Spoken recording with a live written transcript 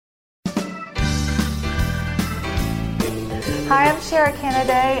Hi, I'm Shara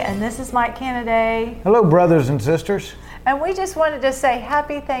Kennedy, and this is Mike Kennedy. Hello, brothers and sisters. And we just wanted to say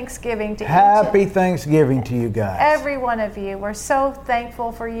Happy Thanksgiving to Happy Thanksgiving to you guys. Every one of you. We're so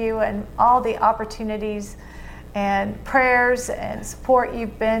thankful for you and all the opportunities and prayers and support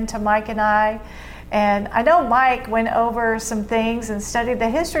you've been to Mike and I. And I know Mike went over some things and studied the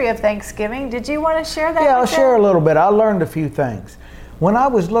history of Thanksgiving. Did you want to share that? Yeah, I'll share a little bit. I learned a few things. When I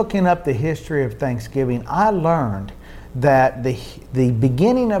was looking up the history of Thanksgiving, I learned that the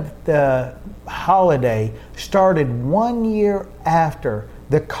beginning of the holiday started 1 year after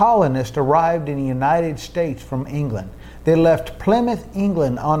the colonists arrived in the United States from England. They left Plymouth,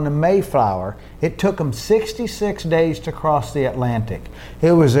 England on the Mayflower. It took them 66 days to cross the Atlantic.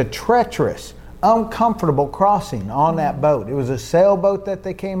 It was a treacherous, uncomfortable crossing on that boat. It was a sailboat that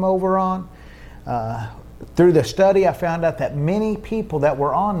they came over on. Through the study, I found out that many people that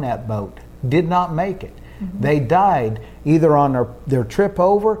were on that boat did not make it. Mm-hmm. They died either on their trip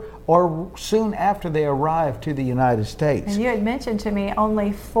over or soon after they arrived to the United States. And you had mentioned to me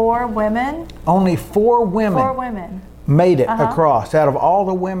only 4 women? Only 4 women. 4 women. Made it across out of all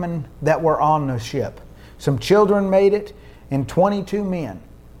the women that were on the ship. Some children made it and 22 men.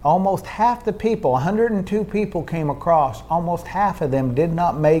 Almost half the people, 102 people came across. Almost half of them did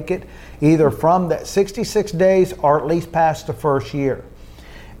not make it either from that 66 days or at least past the first year.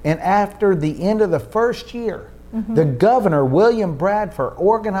 And after the end of the first year, the governor, William Bradford,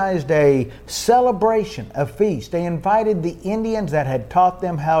 organized a celebration, a feast. They invited the Indians that had taught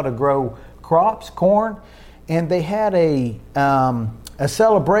them how to grow crops, corn, and they had a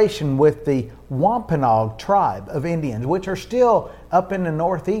celebration with the Wampanoag tribe of Indians, which are still up in the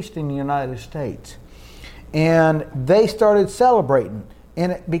northeast in the United States. And they started celebrating,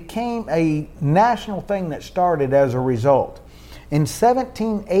 and it became a national thing that started as a result. In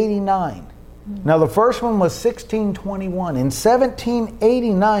 1789, now the first one was 1621. In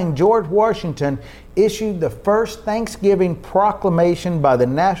 1789, George Washington issued the first Thanksgiving proclamation by the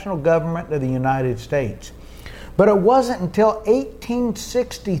national government of the United States. But it wasn't until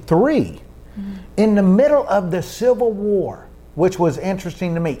 1863, in the middle of the Civil War, which was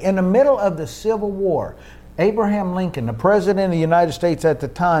interesting to me. In the middle of the Civil War, Abraham Lincoln, the President of the United States at the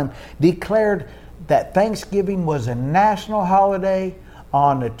time, declared that Thanksgiving was a national holiday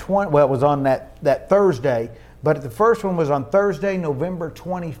on the it was on that Thursday, but the first one was on Thursday, November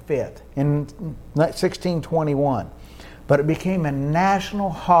 25th in 1621. But it became a national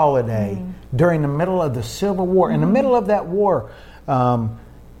holiday during the middle of the Civil War. In the middle of that war,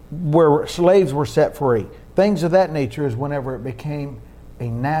 where slaves were set free, things of that nature is whenever it became a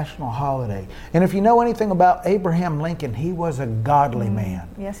national holiday. And if you know anything about Abraham Lincoln, he was a godly man.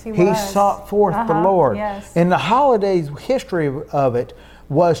 Yes, he was. He sought forth the Lord. Yes. And the holidays, history of it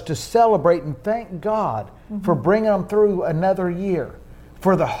was to celebrate and thank God for bringing them through another year,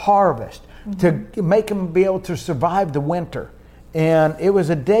 for the harvest, to make them be able to survive the winter. And it was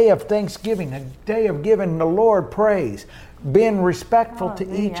a day of thanksgiving, a day of giving the Lord praise, being respectful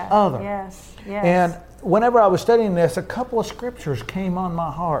to each other. Yes, yes. And whenever I was studying this, a couple of scriptures came on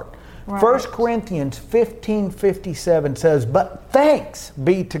my heart. Right. 1 Corinthians 15:57 says, "But thanks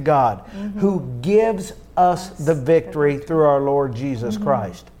be to God who gives us the victory through our Lord Jesus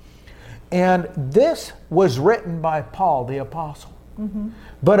Christ." And this was written by Paul the Apostle.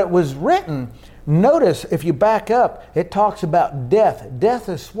 But it was written, notice if you back up, it talks about death. Death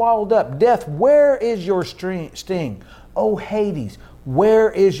is swallowed up. Death, where is your sting? O Hades, where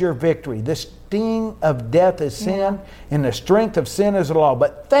is your victory? The sting of death is sin, and the strength of sin is the law.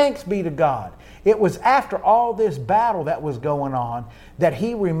 But thanks be to God. It was after all this battle that was going on that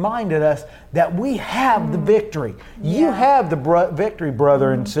He reminded us that we have the victory. You have the victory,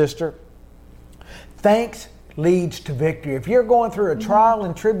 brother and sister. Thanks leads to victory. If you're going through a trial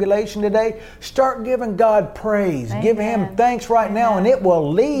and tribulation today, start giving God praise. Amen. Give Him thanks right now, and it will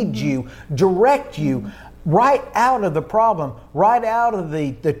lead you, direct you right out of the problem, right out of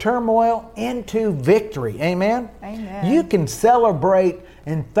the turmoil into victory. Amen? Amen. You can celebrate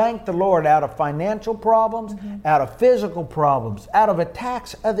and thank the Lord out of financial problems, out of physical problems, out of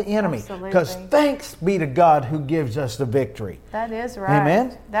attacks of the enemy. Because thanks be to God who gives us the victory. That is right.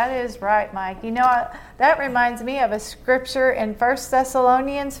 Amen? That is right, Mike. You know, that reminds me of a scripture in 1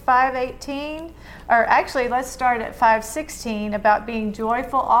 Thessalonians 5:18. Or actually, let's start at 5:16 about being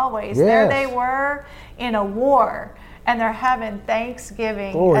joyful always. Yes. There they were in a war, and they're having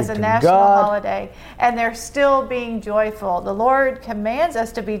Thanksgiving as a national holiday, and they're still being joyful. The Lord commands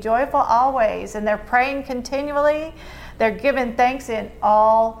us to be joyful always, and they're praying continually. They're giving thanks in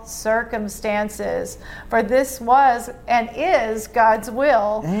all circumstances. For this was and is God's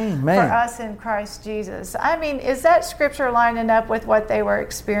will for us in Christ Jesus. I mean, is that scripture lining up with what they were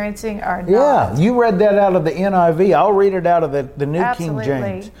experiencing or not? Yeah, you read that out of the NIV. I'll read it out of the New Absolutely. King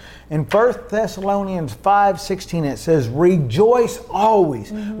James. In 1 Thessalonians 5:16 it says, rejoice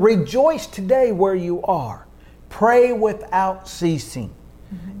always. Rejoice today where you are. Pray without ceasing.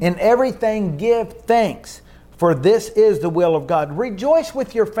 In everything give thanks, for this is the will of God. Rejoice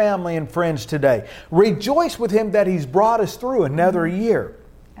with your family and friends today. Rejoice with Him that He's brought us through another year.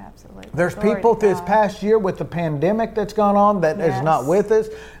 Absolutely. There's Glory people to this God. past year with the pandemic that's gone on that is not with us.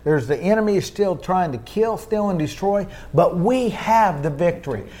 There's the enemy is still trying to kill, steal, and destroy. But we have the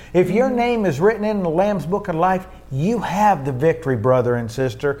victory. If your name is written in the Lamb's Book of Life, you have the victory, brother and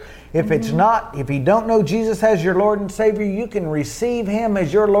sister. If it's not, if you don't know Jesus as your Lord and Savior, you can receive Him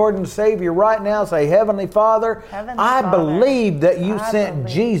as your Lord and Savior right now. Say, Heavenly Father, I believe that you sent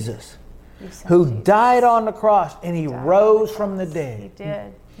Jesus, who died on the cross, and He rose from the dead. He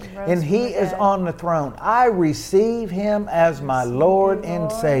did. And He is on the throne. I receive Him as my Lord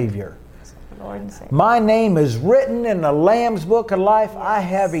and Savior. Lord and Savior. My name is written in the Lamb's Book of Life. I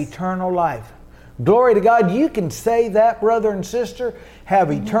have eternal life. Glory to God. You can say that, brother and sister,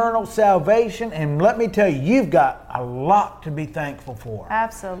 have eternal salvation. And let me tell you, you've got a lot to be thankful for.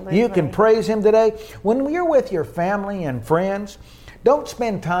 Absolutely. You can praise Him today. When you're with your family and friends, don't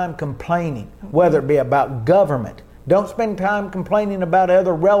spend time complaining, whether it be about government. Don't spend time complaining about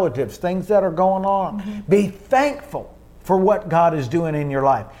other relatives, things that are going on. Be thankful for what God is doing in your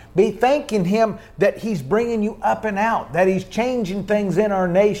life. Be thanking Him that He's bringing you up and out, that He's changing things in our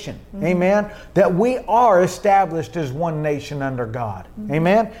nation. Amen. That we are established as one nation under God.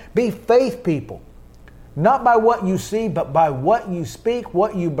 Amen. Be faith people. Not by what you see, but by what you speak,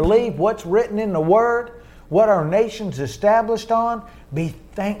 what you believe, what's written in the Word, what our nation's established on. Be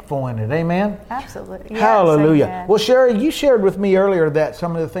thankful in it. Amen? Absolutely. Yes, Hallelujah. amen. Well, Sherry, you shared with me earlier that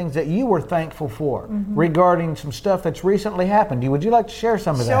some of the things that you were thankful for regarding some stuff that's recently happened. Would you like to share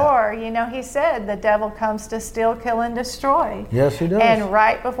some of that? Sure. You know, He said the devil comes to steal, kill, and destroy. Yes, He does. And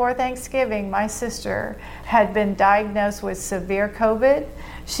right before Thanksgiving, my sister had been diagnosed with severe COVID.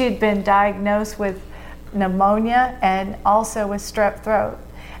 She'd been diagnosed with pneumonia and also with strep throat.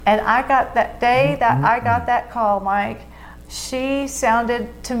 And I got that day that I got that call, Mike, she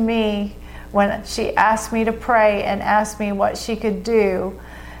sounded to me when she asked me to pray and asked me what she could do.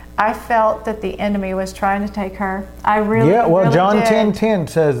 I felt that the enemy was trying to take her. I really, really John did. 10:10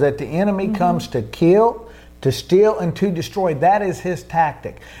 says that the enemy comes to kill, to steal, and to destroy. That is his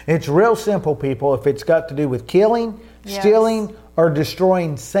tactic. It's real simple, people. If it's got to do with killing, stealing, or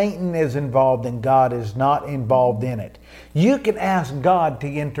destroying, Satan is involved and God is not involved in it. You can ask God to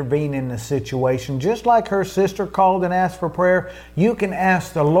intervene in the situation. Just like her sister called and asked for prayer, you can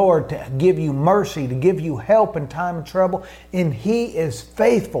ask the Lord to give you mercy, to give you help in time of trouble, and He is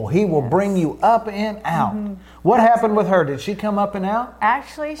faithful. He will bring you up and out. What happened with her? Did she come up and out?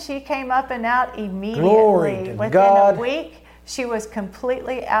 Actually, she came up and out immediately. Glory to Within God. a week, she was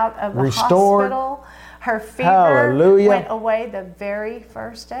completely out of the Restored. hospital. Her fever Hallelujah. went away the very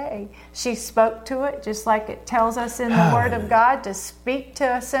first day. She spoke to it just like it tells us in the Word of God to speak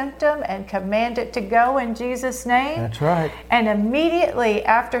to a symptom and command it to go in Jesus' name. That's right. And immediately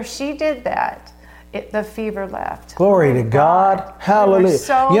after she did that, the fever left. Glory to God. Hallelujah. We were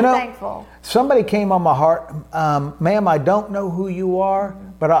so thankful. Somebody came on my heart. Ma'am, I don't know who you are,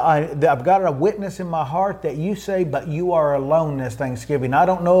 but I've got a witness in my heart that you say, but you are alone this Thanksgiving. I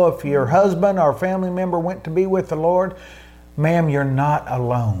don't know if your husband or family member went to be with the Lord. Ma'am, you're not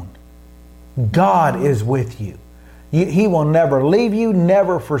alone. God is with you. He will never leave you,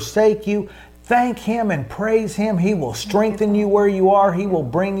 never forsake you. Thank Him and praise Him. He will strengthen you where you are. He will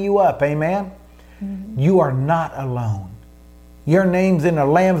bring you up. Amen? You are not alone. Your name's in the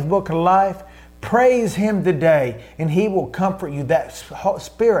Lamb's Book of Life. Praise Him today, and He will comfort you. That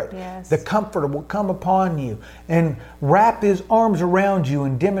Spirit, the Comforter, will come upon you and wrap His arms around you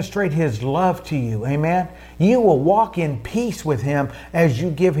and demonstrate His love to you. Amen? You will walk in peace with Him as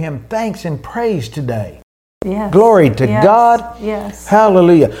you give Him thanks and praise today. Yes. Glory to God. Yes.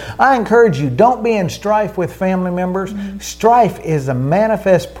 Hallelujah. I encourage you, don't be in strife with family members. Strife is a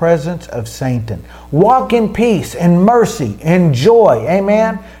manifest presence of Satan. Walk in peace and mercy and joy.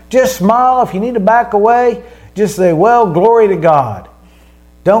 Amen. Just smile. If you need to back away, just say, well, glory to God.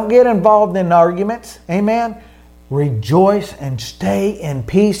 Don't get involved in arguments. Amen. Rejoice and stay in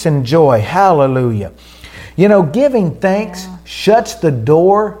peace and joy. Hallelujah. You know, giving thanks shuts the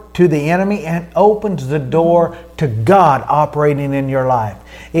door to to the enemy and opens the door to God operating in your life.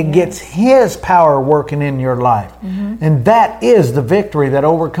 It gets His power working in your life. And that is the victory that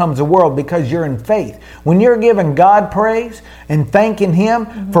overcomes the world, because you're in faith. When you're giving God praise and thanking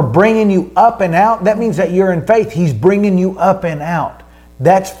Him for bringing you up and out, that means that you're in faith. He's bringing you up and out.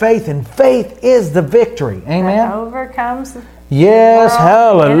 That's faith, and faith is the victory. Amen? That overcomes the Yes,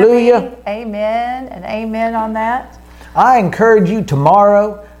 world, hallelujah. enemy. Amen and amen on that. I encourage you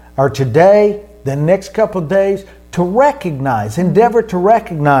tomorrow or today, the next couple of days, to recognize, endeavor to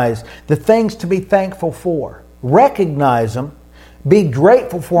recognize the things to be thankful for. Recognize them, be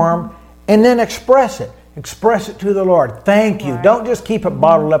grateful for them, and then express it. Express it to the Lord. Thank you. Right. Don't just keep it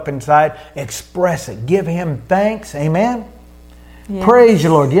bottled up inside. Express it. Give Him thanks. Amen. Yes. Praise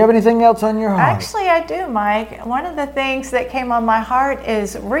you, Lord. Do you have anything else on your heart? Actually, I do, Mike. One of the things that came on my heart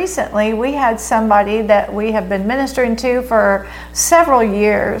is recently we had somebody that we have been ministering to for several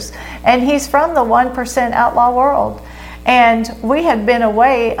years, and he's from the 1% outlaw world. And we had been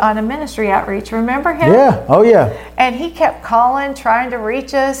away on a ministry outreach. Remember him? Yeah. Oh, yeah. And he kept calling, trying to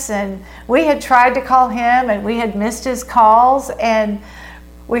reach us, and we had tried to call him, and we had missed his calls. And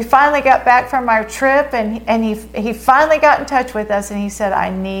we finally got back from our trip, and he finally got in touch with us, and he said, I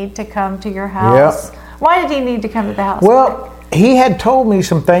need to come to your house. Yep. Why did he need to come to the house? Well, he had told me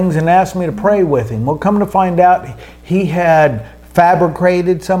some things and asked me to pray with him. Well, come to find out, he had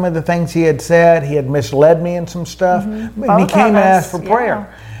fabricated some of the things he had said. He had misled me in some stuff. And he came and asked for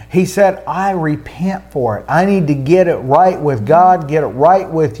prayer. He said, I repent for it. I need to get it right with God, get it right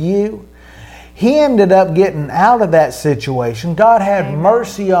with you. He ended up getting out of that situation. God had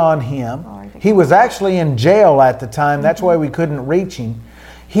mercy on him. He was actually in jail at the time. That's why we couldn't reach him.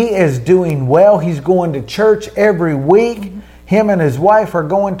 He is doing well. He's going to church every week. Him and his wife are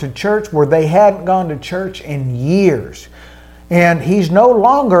going to church where they hadn't gone to church in years. And he's no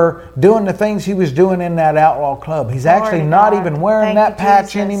longer doing the things he was doing in that outlaw club. He's actually not even wearing that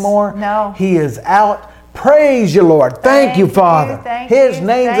patch anymore. No. He is out. Praise you, Lord. Thank you, Father. His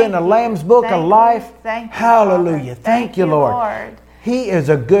name's in the Lamb's Book of Life. Hallelujah. Thank you, Lord. He is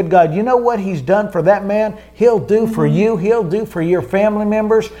a good God. You know what He's done for that man? He'll do for you. He'll do for your family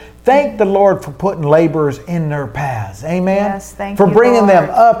members. Thank the Lord for putting laborers in their paths. Amen. Yes, thank for you, bringing them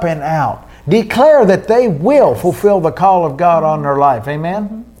Lord. up and out. Declare that they will fulfill the call of God on their life.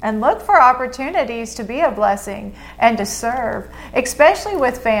 Amen. And look for opportunities to be a blessing and to serve, especially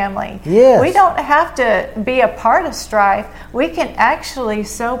with family. Yes. We don't have to be a part of strife. We can actually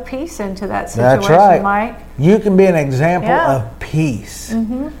sow peace into that situation, That's right. Mike. You can be an example of peace.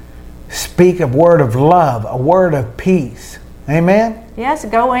 Speak a word of love, a word of peace. Amen. Yes,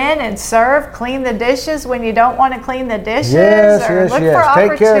 go in and serve, clean the dishes when you don't want to clean the dishes. Yes, or yes, look yes. for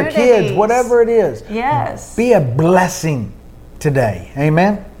Take care of kids, opportunities. whatever it is. Yes. Be a blessing today.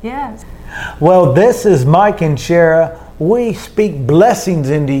 Amen. Yes. Well, this is Mike and Shara. We speak blessings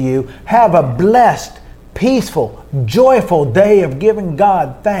into you. Have a blessed, peaceful, joyful day of giving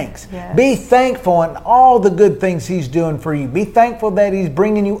God thanks. Yes. Be thankful in all the good things He's doing for you. Be thankful that He's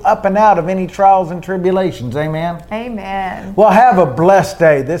bringing you up and out of any trials and tribulations. Amen. Amen. Well, have a blessed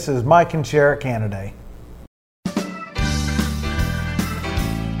day. This is Mike and Shara Canada.